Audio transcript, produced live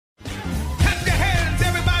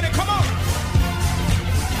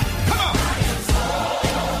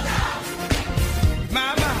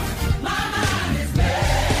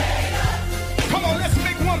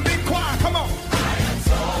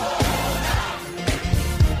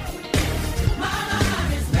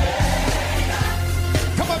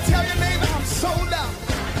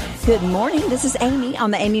Good morning. This is Amy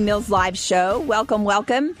on the Amy Mills Live Show. Welcome,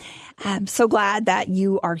 welcome. I'm so glad that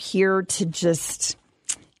you are here to just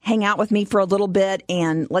hang out with me for a little bit,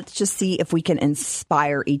 and let's just see if we can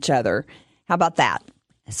inspire each other. How about that?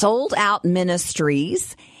 Sold Out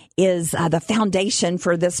Ministries is the foundation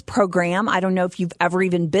for this program. I don't know if you've ever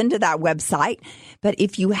even been to that website, but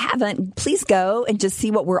if you haven't, please go and just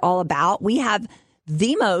see what we're all about. We have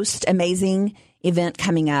the most amazing event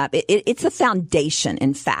coming up. It's the foundation,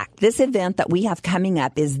 in fact. This event that we have coming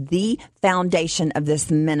up is the foundation of this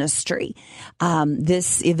ministry.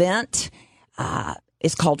 This event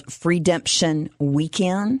is called Freedemption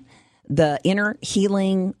Weekend. The inner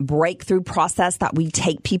healing breakthrough process that we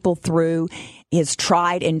take people through is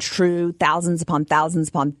tried and true. Thousands upon thousands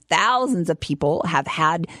upon thousands of people have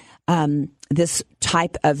had this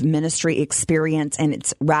type of ministry experience, and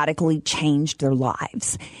it's radically changed their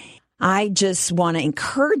lives. I just want to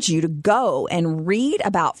encourage you to go and read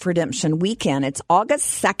about Redemption Weekend. It's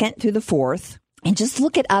August 2nd through the 4th. And just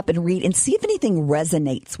look it up and read and see if anything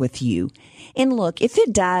resonates with you. And look, if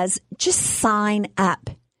it does, just sign up.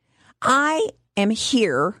 I am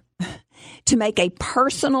here to make a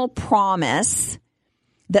personal promise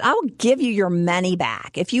that I will give you your money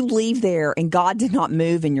back if you leave there and God did not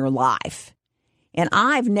move in your life. And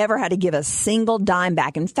I've never had to give a single dime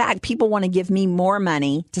back. In fact, people want to give me more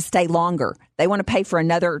money to stay longer. They want to pay for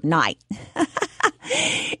another night.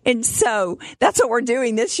 And so that's what we're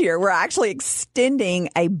doing this year. We're actually extending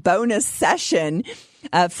a bonus session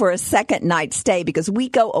for a second night stay because we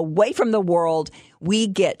go away from the world. We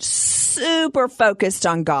get super focused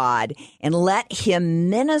on God and let Him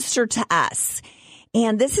minister to us.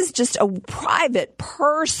 And this is just a private,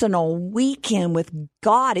 personal weekend with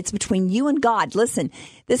God. It's between you and God. Listen,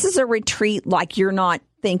 this is a retreat like you're not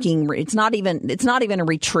thinking. It's not even a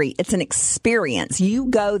retreat. It's an experience. You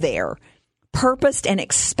go there purposed and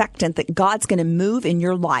expectant that God's going to move in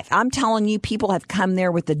your life. I'm telling you, people have come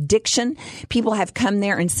there with addiction. People have come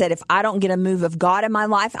there and said, if I don't get a move of God in my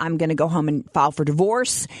life, I'm going to go home and file for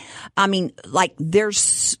divorce. I mean, like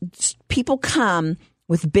there's people come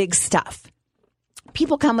with big stuff.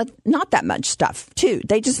 People come with not that much stuff too.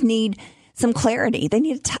 They just need some clarity. They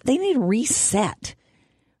need a reset,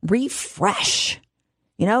 refresh.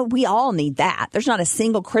 You know, we all need that. There's not a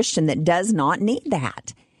single Christian that does not need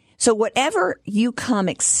that. So whatever you come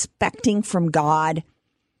expecting from God,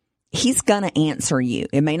 He's going to answer you.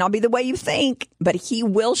 It may not be the way you think, but He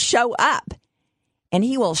will show up and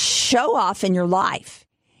He will show off in your life.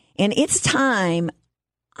 And it's time.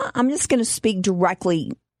 I'm just going to speak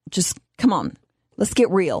directly. Just come on. Let's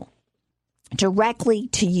get real. Directly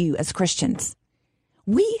to you as Christians.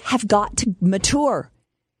 We have got to mature.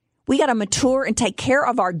 We got to mature and take care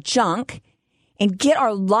of our junk and get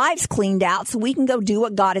our lives cleaned out so we can go do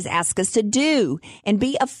what God has asked us to do and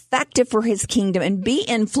be effective for His kingdom and be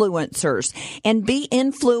influencers and be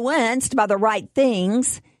influenced by the right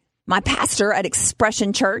things. My pastor at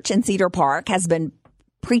Expression Church in Cedar Park has been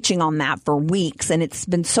preaching on that for weeks, and it's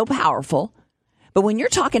been so powerful. But when you're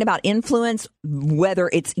talking about influence, whether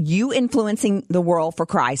it's you influencing the world for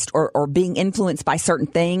Christ or being influenced by certain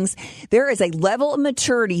things, there is a level of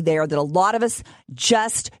maturity there that a lot of us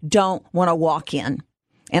just don't want to walk in.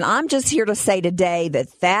 And I'm just here to say today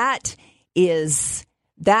that's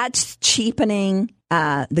cheapening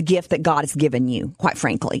the gift that God has given you, quite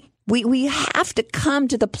frankly. We have to come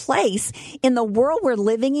to the place in the world we're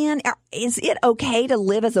living in. Is it okay to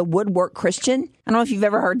live as a woodwork Christian? I don't know if you've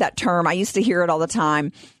ever heard that term. I used to hear it all the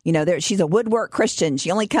time. You know, she's a woodwork Christian. She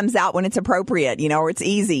only comes out when it's appropriate, you know, or it's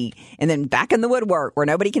easy. And then back in the woodwork where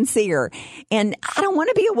nobody can see her. And I don't want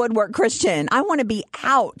to be a woodwork Christian. I want to be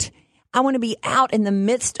out. I want to be out in the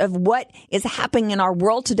midst of what is happening in our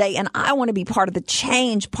world today, and I want to be part of the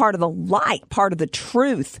change, part of the light, part of the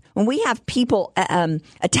truth. When we have people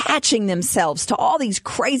attaching themselves to all these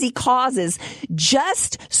crazy causes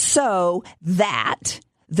just so that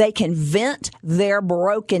they can vent their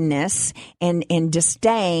brokenness and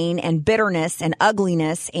disdain and bitterness and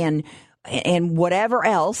ugliness and whatever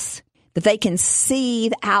else, that they can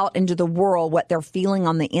seethe out into the world what they're feeling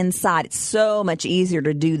on the inside. It's so much easier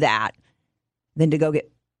to do that than to go get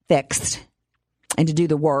fixed and to do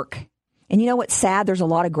the work. And you know what's sad? There's a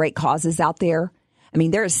lot of great causes out there. I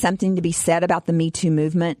mean, there is something to be said about the Me Too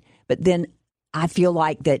movement, but then I feel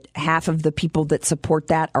like that half of the people that support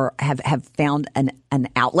that have found an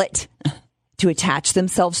outlet to attach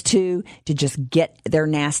themselves to just get their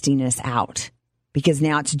nastiness out, because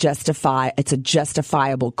now it's a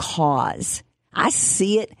justifiable cause. I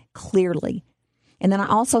see it clearly. And then I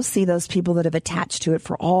also see those people that have attached to it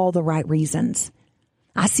for all the right reasons.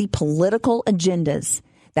 I see political agendas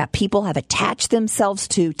that people have attached themselves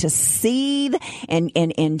to seethe and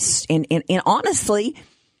honestly,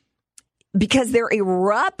 because they're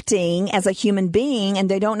erupting as a human being and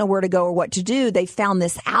they don't know where to go or what to do, they found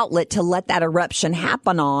this outlet to let that eruption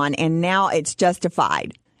happen on, and now it's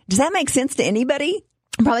justified. Does that make sense to anybody?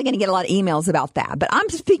 I'm probably going to get a lot of emails about that, but I'm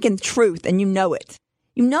speaking truth, and you know it.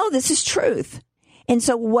 You know this is truth. And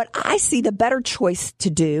so what I see the better choice to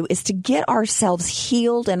do is to get ourselves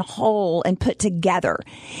healed and whole and put together,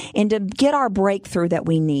 and to get our breakthrough that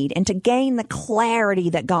we need, and to gain the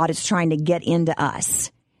clarity that God is trying to get into us.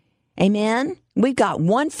 Amen. We've got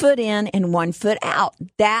 1 foot in and 1 foot out.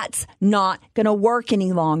 That's not going to work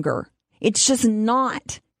any longer. It's just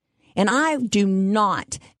not. And I do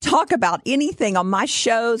not talk about anything on my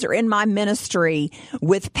shows or in my ministry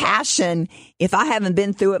with passion if I haven't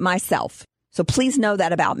been through it myself. So please know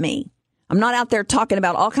that about me. I'm not out there talking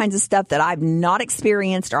about all kinds of stuff that I've not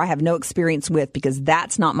experienced or I have no experience with, because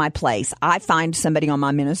that's not my place. I find somebody on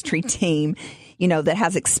my ministry team, that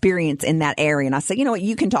has experience in that area. And I say, you know what,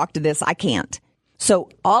 you can talk to this. I can't. So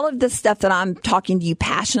all of the stuff that I'm talking to you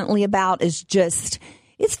passionately about is just,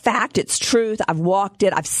 it's fact. It's truth. I've walked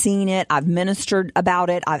it. I've seen it. I've ministered about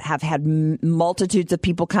it. I have had multitudes of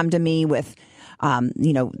people come to me with,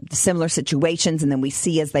 similar situations. And then we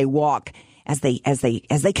see as they walk, as they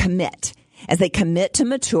commit to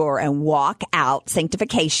mature and walk out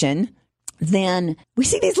sanctification, then we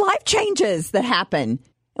see these life changes that happen.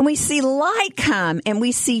 And we see light come, and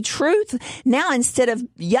we see truth. Now, instead of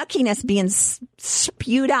yuckiness being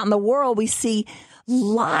spewed out in the world, we see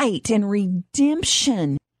light and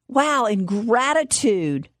redemption. Wow, and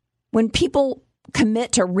gratitude. When people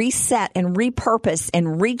commit to reset and repurpose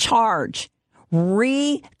and recharge,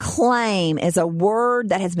 reclaim is a word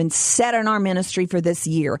that has been said in our ministry for this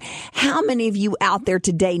year. How many of you out there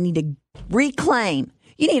today need to reclaim?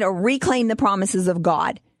 You need to reclaim the promises of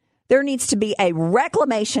God. There needs to be a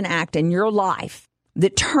reclamation act in your life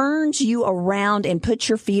that turns you around and puts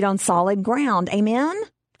your feet on solid ground. Amen?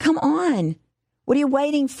 Come on. What are you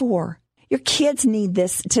waiting for? Your kids need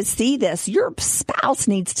this to see this. Your spouse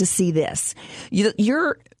needs to see this.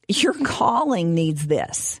 Your calling needs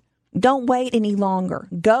this. Don't wait any longer.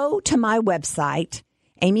 Go to my website,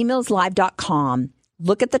 amymillslive.com.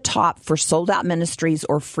 Look at the top for Sold Out Ministries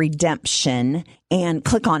or Freedemption and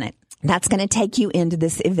click on it. That's going to take you into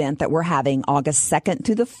this event that we're having August 2nd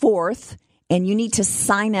through the 4th. And you need to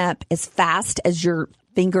sign up as fast as your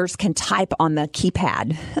fingers can type on the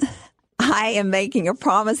keypad. I am making a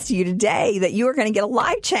promise to you today that you are going to get a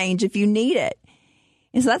life change if you need it.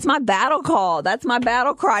 And so that's my battle call. That's my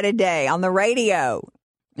battle cry today on the radio.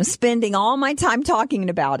 I'm spending all my time talking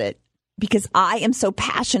about it because I am so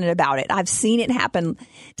passionate about it. I've seen it happen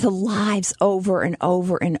to lives over and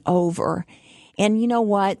over and over. And you know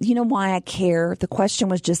what? You know why I care? The question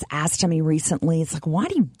was just asked to me recently. It's like, why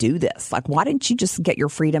do you do this? Like, why didn't you just get your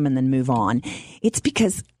freedom and then move on? It's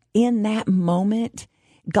because in that moment,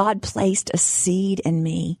 God placed a seed in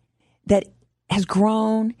me that has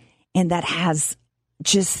grown and that has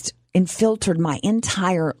just infiltrated my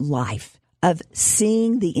entire life of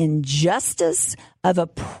seeing the injustice of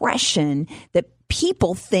oppression that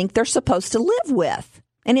people think they're supposed to live with.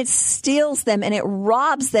 And it steals them and it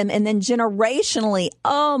robs them. And then generationally,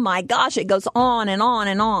 oh my gosh, it goes on and on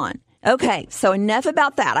and on. Okay, so enough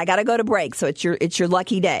about that. I got to go to break. So it's your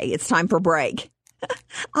lucky day. It's time for break.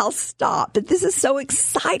 I'll stop. But this is so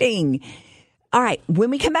exciting. All right,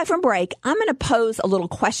 when we come back from break, I'm going to pose a little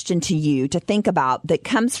question to you to think about that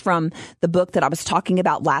comes from the book that I was talking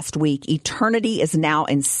about last week, Eternity is Now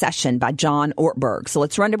in Session by John Ortberg. So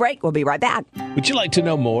let's run to break. We'll be right back. Would you like to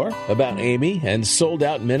know more about Amy and Sold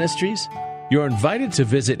Out Ministries? You're invited to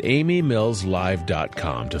visit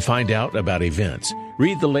amymillslive.com to find out about events,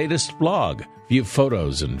 read the latest blog, view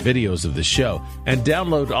photos and videos of the show, and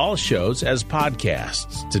download all shows as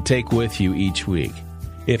podcasts to take with you each week.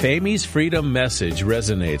 If Amy's freedom message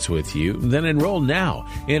resonates with you, then enroll now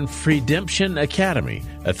in Freedemption Academy,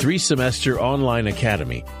 a 3-semester online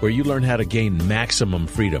academy where you learn how to gain maximum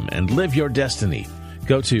freedom and live your destiny.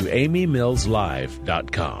 Go to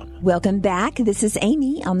amymillslive.com. Welcome back. This is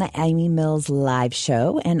Amy on the Amy Mills Live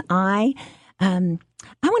Show, and I want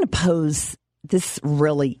to pose this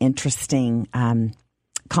really interesting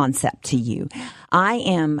concept to you. I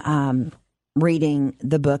am reading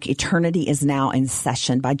the book Eternity is Now in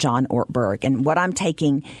Session by John Ortberg. And what I'm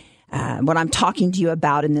talking to you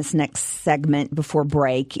about in this next segment before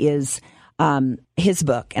break is his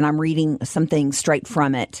book. And I'm reading something straight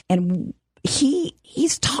from it. And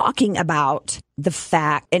he's talking about the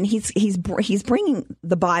fact, and he's bringing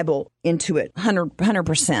the Bible into it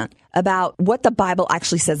 100% about what the Bible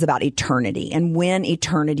actually says about eternity and when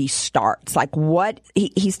eternity starts. Like what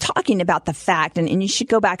he's talking about the fact, and you should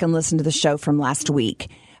go back and listen to the show from last week.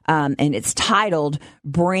 And it's titled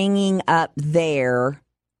Bringing Up There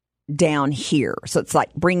Down Here. So it's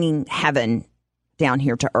like bringing heaven down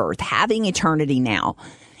here to earth, having eternity now.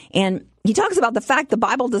 And he talks about the fact the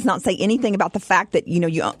Bible does not say anything about the fact that,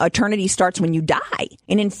 eternity starts when you die.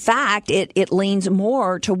 And in fact, it leans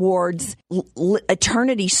more towards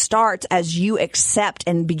eternity starts as you accept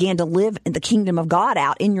and begin to live in the kingdom of God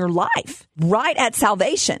out in your life, right at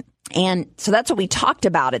salvation. And so that's what we talked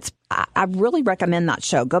about. I really recommend that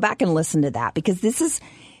show. Go back and listen to that because this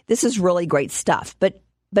is really great stuff.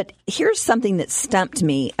 But here's something that stumped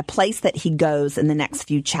me, a place that he goes in the next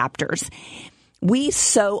few chapters. We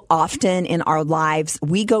so often in our lives,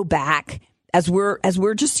 we go back as we're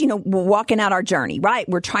just, walking out our journey, right?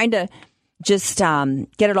 We're trying to just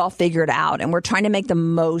get it all figured out, and we're trying to make the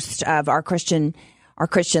most of our Christian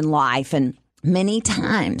life. And many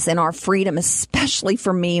times in our freedom, especially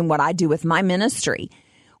for me and what I do with my ministry,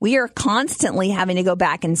 we are constantly having to go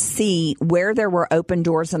back and see where there were open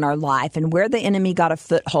doors in our life and where the enemy got a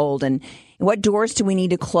foothold and what doors do we need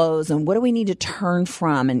to close and what do we need to turn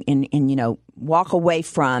from and walk away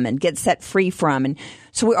from and get set free from. And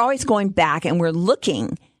so we're always going back and we're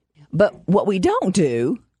looking. But what we don't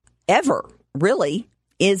do ever really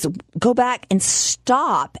is go back and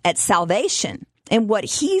stop at salvation. And what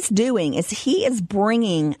he's doing is he is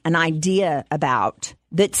bringing an idea about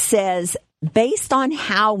that says, based on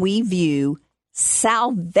how we view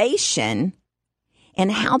salvation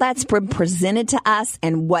and how that's been presented to us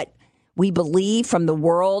and what we believe from the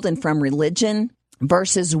world and from religion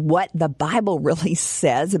versus what the Bible really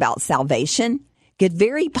says about salvation, could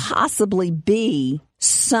very possibly be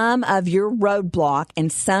some of your roadblock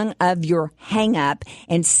and some of your hang up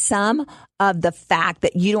and some of the fact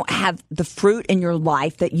that you don't have the fruit in your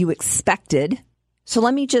life that you expected. So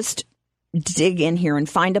let me just dig in here and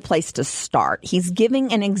find a place to start. He's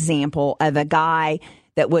giving an example of a guy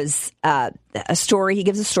that was a story. He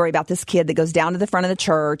gives a story about this kid that goes down to the front of the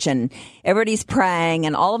church and everybody's praying,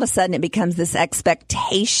 and all of a sudden it becomes this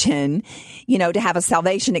expectation, to have a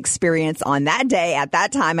salvation experience on that day, at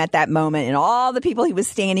that time, at that moment. And all the people he was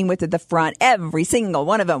standing with at the front, every single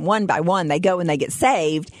one of them, one by one, they go and they get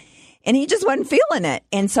saved. And he just wasn't feeling it.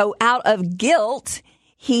 And so out of guilt,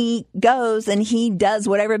 he goes and he does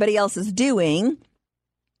what everybody else is doing.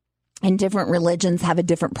 And different religions have a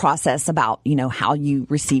different process about, how you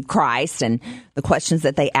receive Christ and the questions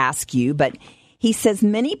that they ask you. But he says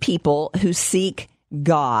many people who seek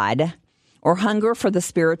God or hunger for the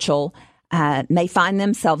spiritual may find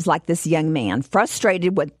themselves like this young man,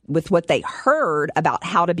 frustrated with what they heard about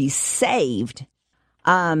how to be saved.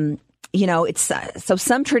 It's so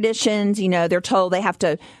some traditions, they're told they have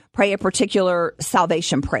to pray a particular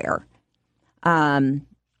salvation prayer.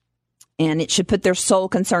 And it should put their soul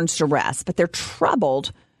concerns to rest. But they're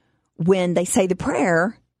troubled when they say the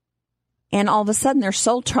prayer and all of a sudden their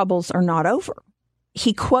soul troubles are not over.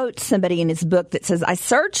 He quotes somebody in his book that says, I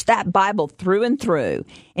searched that Bible through and through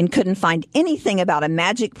and couldn't find anything about a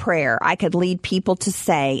magic prayer I could lead people to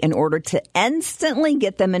say in order to instantly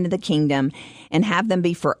get them into the kingdom and have them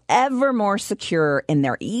be forever more secure in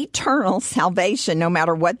their eternal salvation, no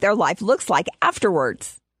matter what their life looks like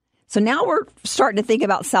afterwards. So now we're starting to think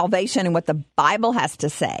about salvation and what the Bible has to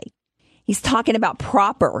say. He's talking about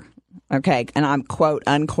proper, and I'm quote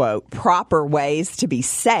unquote, proper ways to be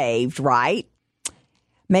saved, right?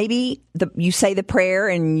 Maybe you say the prayer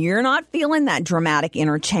and you're not feeling that dramatic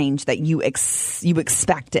interchange that you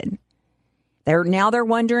expected. They're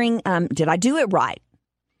wondering, did I do it right?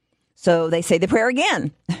 So they say the prayer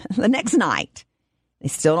again the next night. They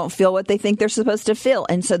still don't feel what they think they're supposed to feel.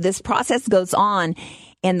 And so this process goes on.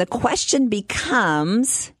 And the question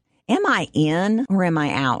becomes, am I in or am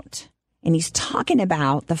I out? And he's talking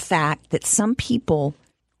about the fact that some people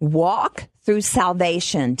walk through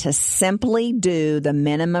salvation to simply do the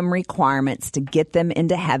minimum requirements to get them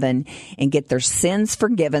into heaven and get their sins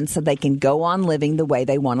forgiven so they can go on living the way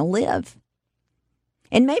they want to live.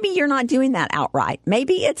 And maybe you're not doing that outright.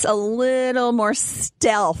 Maybe it's a little more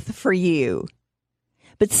stealth for you.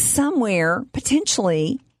 But somewhere,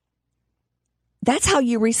 potentially, that's how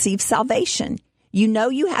you receive salvation.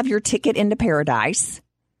 You have your ticket into paradise.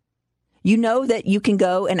 You know that you can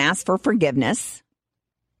go and ask for forgiveness.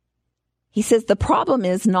 He says the problem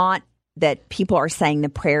is not that people are saying the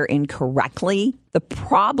prayer incorrectly. The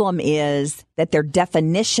problem is that their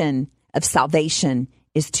definition of salvation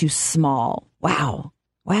is too small. Wow.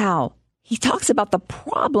 he talks about the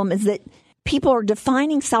problem is that people are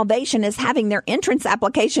defining salvation as having their entrance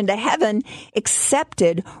application to heaven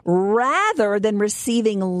accepted rather than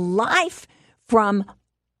receiving life from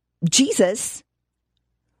Jesus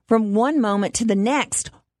from one moment to the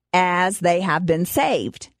next as they have been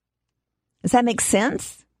saved. Does that make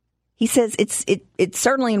sense? He says it's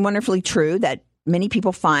certainly and wonderfully true that many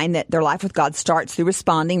people find that their life with God starts through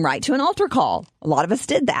responding right to an altar call. A lot of us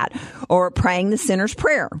did that. Or praying the sinner's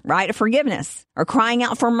prayer, right, of forgiveness, or crying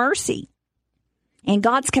out for mercy. And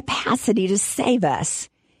God's capacity to save us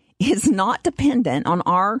is not dependent on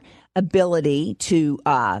our ability to,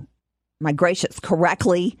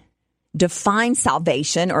 correctly define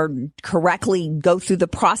salvation or correctly go through the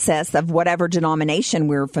process of whatever denomination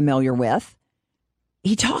we're familiar with.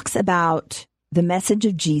 He talks about the message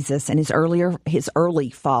of Jesus and his early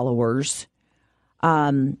followers,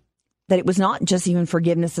 that it was not just even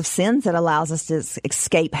forgiveness of sins that allows us to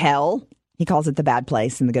escape hell. He calls it the bad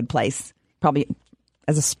place and the good place, probably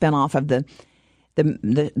as a spinoff of the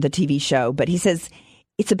TV show. But he says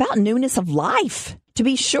it's about newness of life. To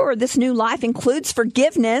be sure, this new life includes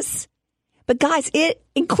forgiveness. But guys, it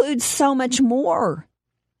includes so much more,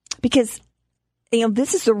 because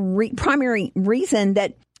this is the primary reason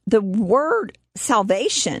that the word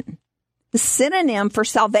salvation, the synonym for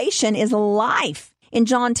salvation, is life. In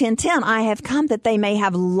John 10:10, I have come that they may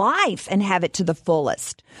have life and have it to the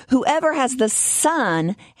fullest. Whoever has the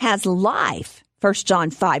Son has life. 1 John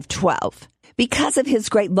 5:12. Because of his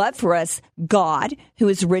great love for us, God, who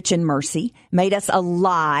is rich in mercy, made us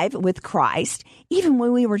alive with Christ, even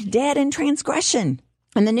when we were dead in transgression.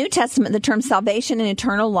 In the New Testament, the terms salvation and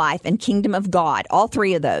eternal life and kingdom of God, all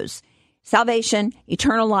three of those, salvation,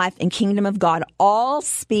 eternal life, and kingdom of God, all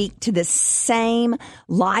speak to the same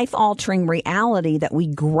life-altering reality that we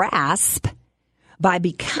grasp by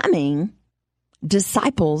becoming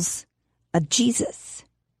disciples of Jesus.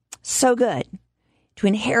 So good. To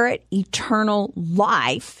inherit eternal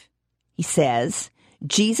life, he says,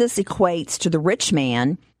 Jesus equates to the rich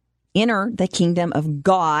man, enter the kingdom of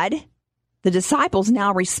God. The disciples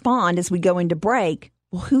now respond as we go into break.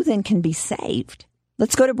 Well, who then can be saved?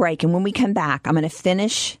 Let's go to break. And when we come back, I'm going to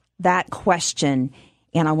finish that question.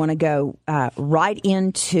 And I want to go right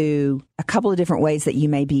into a couple of different ways that you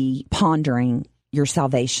may be pondering your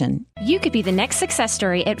salvation. You could be the next success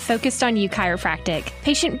story at Focused on You Chiropractic.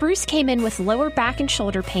 Patient Bruce came in with lower back and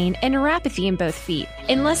shoulder pain and neuropathy in both feet.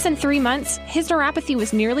 In less than 3 months, his neuropathy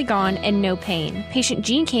was nearly gone and no pain. Patient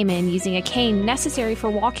Jean came in using a cane necessary for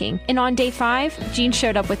walking, and on day 5, Jean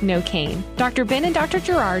showed up with no cane. Dr. Ben and Dr.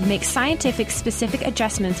 Gerard make scientific specific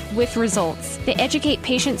adjustments with results. They educate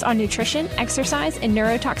patients on nutrition, exercise, and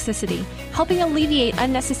neurotoxicity, helping alleviate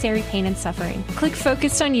unnecessary pain and suffering. Click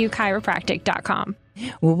FocusedOnYouChiropractic.com.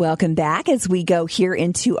 Well, welcome back as we go here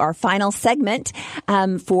into our final segment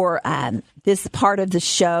for this part of the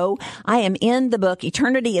show. I am in the book,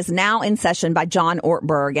 Eternity is Now in Session by John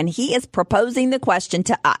Ortberg, and he is proposing the question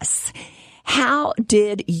to us. How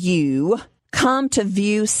did you come to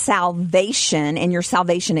view salvation and your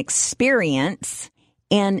salvation experience,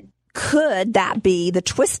 and could that be the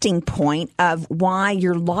twisting point of why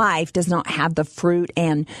your life does not have the fruit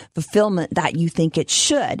and fulfillment that you think it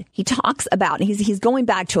should? He talks about, he's going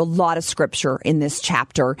back to a lot of scripture in this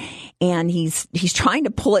chapter, and he's trying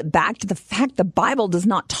to pull it back to the fact the Bible does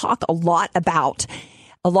not talk a lot about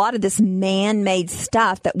a lot of this man-made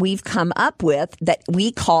stuff that we've come up with that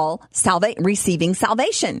we call receiving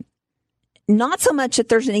salvation. Not so much that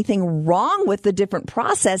there's anything wrong with the different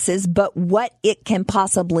processes, but what it can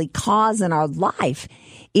possibly cause in our life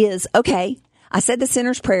is, okay, I said the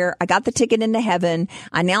sinner's prayer. I got the ticket into heaven.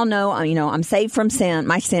 I now know, I'm saved from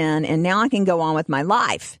my sin, and now I can go on with my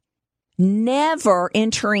life. Never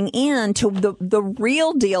entering into the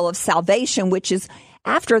real deal of salvation, which is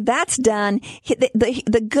after that's done,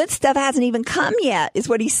 the good stuff hasn't even come yet, is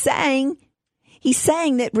what he's saying. He's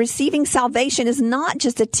saying that receiving salvation is not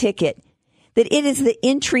just a ticket, that it is the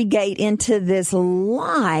entry gate into this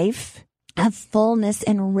life of fullness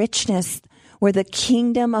and richness where the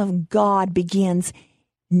kingdom of God begins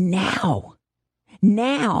now.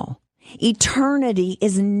 Now. Eternity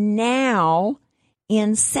is now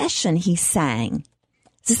in session, he's saying.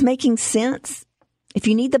 Is this making sense? If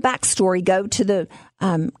you need the backstory, go to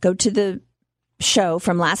the show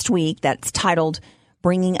from last week that's titled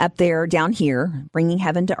Bringing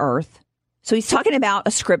Heaven to Earth. So he's talking about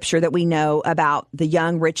a scripture that we know about the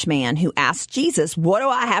young rich man who asked Jesus, what do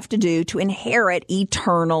I have to do to inherit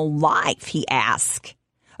eternal life? He asked.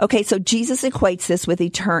 Okay, so Jesus equates this with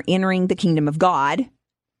entering the kingdom of God,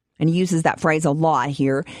 and he uses that phrase a lot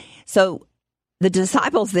here. So the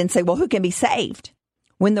disciples then say, well, who can be saved?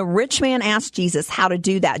 When the rich man asked Jesus how to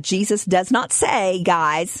do that, Jesus does not say,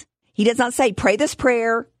 guys, he does not say, pray this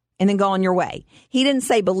prayer and then go on your way. He didn't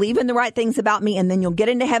say, believe in the right things about me and then you'll get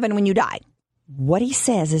into heaven when you die. What he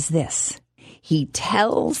says is this. He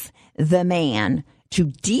tells the man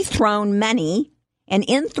to dethrone money and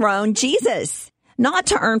enthrone Jesus, not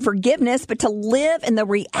to earn forgiveness, but to live in the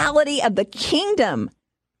reality of the kingdom.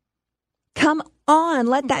 Come on,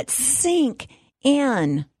 let that sink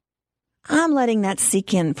in. I'm letting that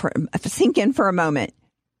sink in for a moment.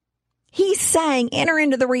 He's saying, enter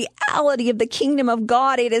into the reality of the kingdom of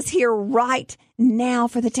God. It is here right now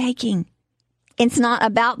for the taking. It's not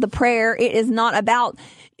about the prayer. It is not about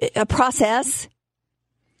a process.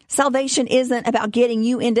 Salvation isn't about getting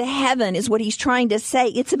you into heaven, is what he's trying to say.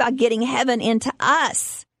 It's about getting heaven into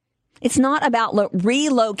us. It's not about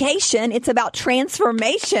relocation. It's about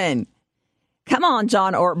transformation. Come on,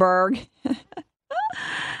 John Ortberg.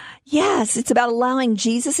 Yes, it's about allowing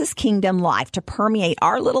Jesus' kingdom life to permeate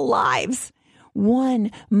our little lives,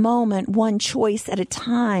 one moment, one choice at a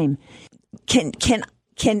time. Can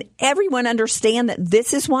everyone understand that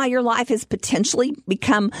this is why your life has potentially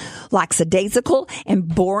become lackadaisical and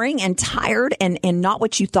boring and tired and not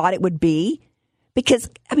what you thought it would be? Because,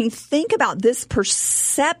 think about this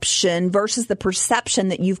perception versus the perception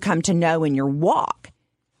that you've come to know in your walk,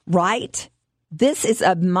 right? This is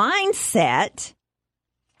a mindset,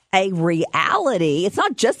 a reality. It's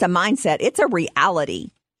not just a mindset. It's a reality.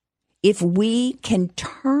 If we can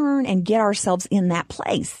turn and get ourselves in that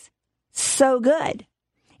place. So good.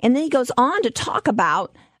 And then he goes on to talk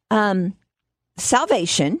about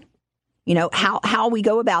salvation, how we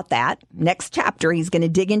go about that. Next chapter, he's going to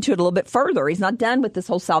dig into it a little bit further. He's not done with this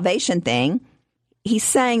whole salvation thing. He's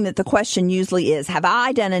saying that the question usually is, have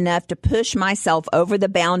I done enough to push myself over the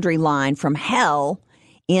boundary line from hell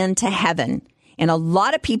into heaven? And a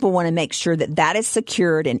lot of people want to make sure that that is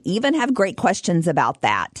secured and even have great questions about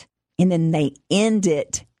that. And then they end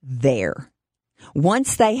it there.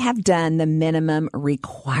 Once they have done the minimum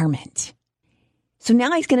requirement. So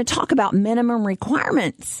now he's going to talk about minimum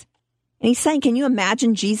requirements. And he's saying, can you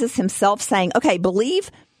imagine Jesus himself saying, okay, believing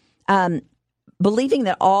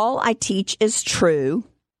that all I teach is true.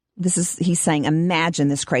 He's saying, imagine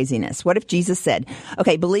this craziness. What if Jesus said,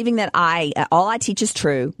 okay, believing that all I teach is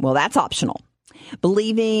true. Well, that's optional.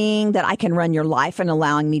 Believing that I can run your life and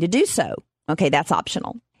allowing me to do so. Okay, that's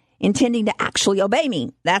optional. Intending to actually obey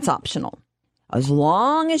me. That's optional. As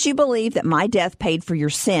long as you believe that my death paid for your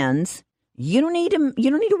sins, you don't need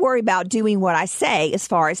to worry about doing what I say as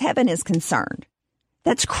far as heaven is concerned.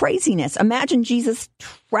 That's craziness. Imagine Jesus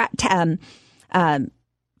tacking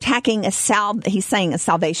he's saying a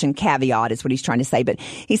salvation caveat is what he's trying to say, but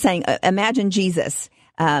he's saying, imagine Jesus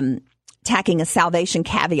tacking a salvation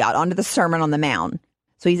caveat onto the Sermon on the Mount.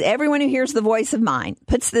 So he's everyone who hears the voice of mine,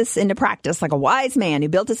 puts this into practice like a wise man who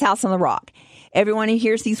built his house on the rock. Everyone who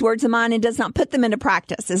hears these words of mine and does not put them into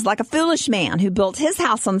practice is like a foolish man who built his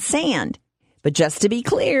house on sand. But just to be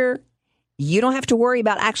clear, you don't have to worry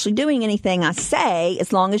about actually doing anything I say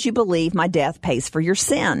as long as you believe my death pays for your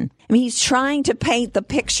sin. He's trying to paint the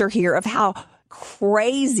picture here of how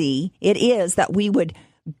crazy it is that we would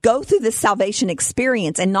go through this salvation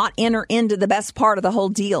experience and not enter into the best part of the whole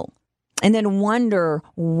deal. And then wonder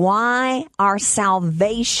why our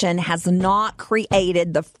salvation has not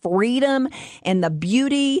created the freedom and the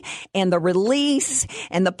beauty and the release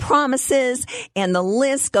and the promises, and the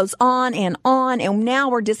list goes on. And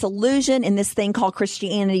now we're disillusioned and this thing called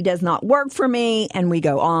Christianity does not work for me. And we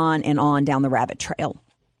go on and on down the rabbit trail.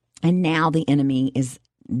 And now the enemy is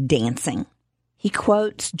dancing. He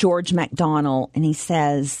quotes George MacDonald and he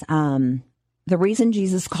says, the reason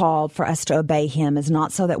Jesus called for us to obey him is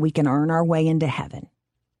not so that we can earn our way into heaven.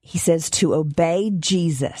 He says to obey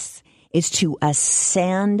Jesus is to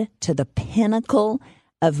ascend to the pinnacle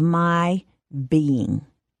of my being.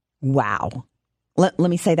 Wow. Let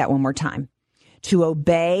me say that one more time. To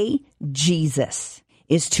obey Jesus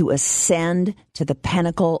is to ascend to the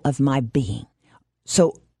pinnacle of my being.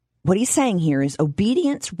 So what he's saying here is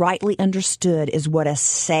obedience, rightly understood, is what a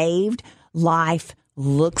saved life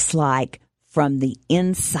looks like from the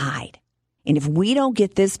inside. And if we don't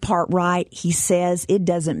get this part right, he says it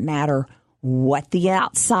doesn't matter what the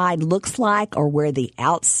outside looks like or where the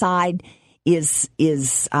outside is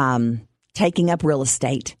taking up real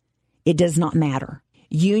estate. It does not matter.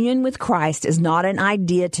 Union with Christ is not an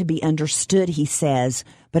idea to be understood, he says,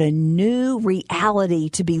 but a new reality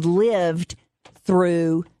to be lived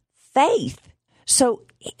through faith. So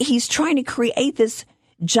he's trying to create this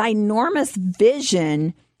ginormous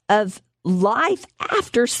vision of life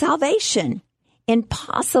after salvation and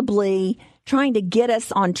possibly trying to get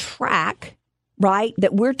us on track right?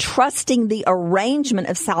 That we're trusting the arrangement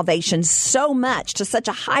of salvation so much, to such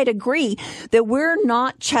a high degree, that we're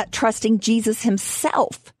not trusting Jesus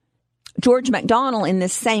himself. George MacDonald, in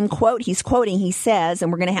this same quote he's quoting, he says,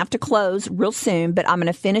 and we're going to have to close real soon, but I'm going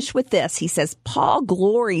to finish with this. He says, Paul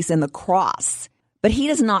glories in the cross, but he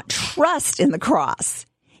does not trust in the cross.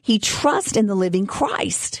 He trusts in the living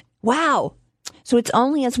Christ. Wow. So it's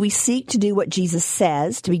only as we seek to do what Jesus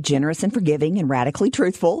says, to be generous and forgiving and radically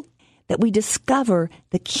truthful, that we discover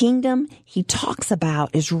the kingdom he talks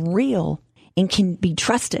about is real and can be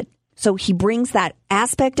trusted. So he brings that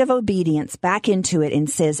aspect of obedience back into it and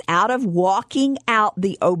says, out of walking out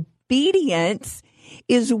the obedience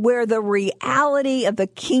is where the reality of the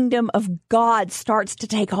kingdom of God starts to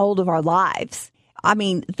take hold of our lives. I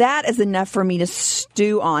mean, that is enough for me to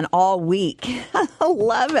stew on all week. I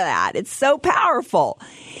love that. It's so powerful.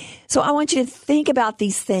 So I want you to think about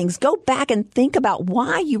these things. Go back and think about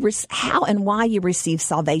how and why you receive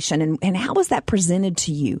salvation and how was that presented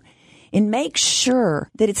to you. And make sure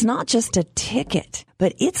that it's not just a ticket,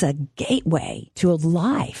 but it's a gateway to a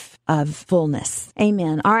life of fullness.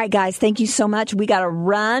 Amen. All right, guys, thank you so much. We got to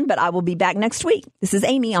run, but I will be back next week. This is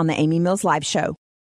Amy on the Amy Mills Live Show.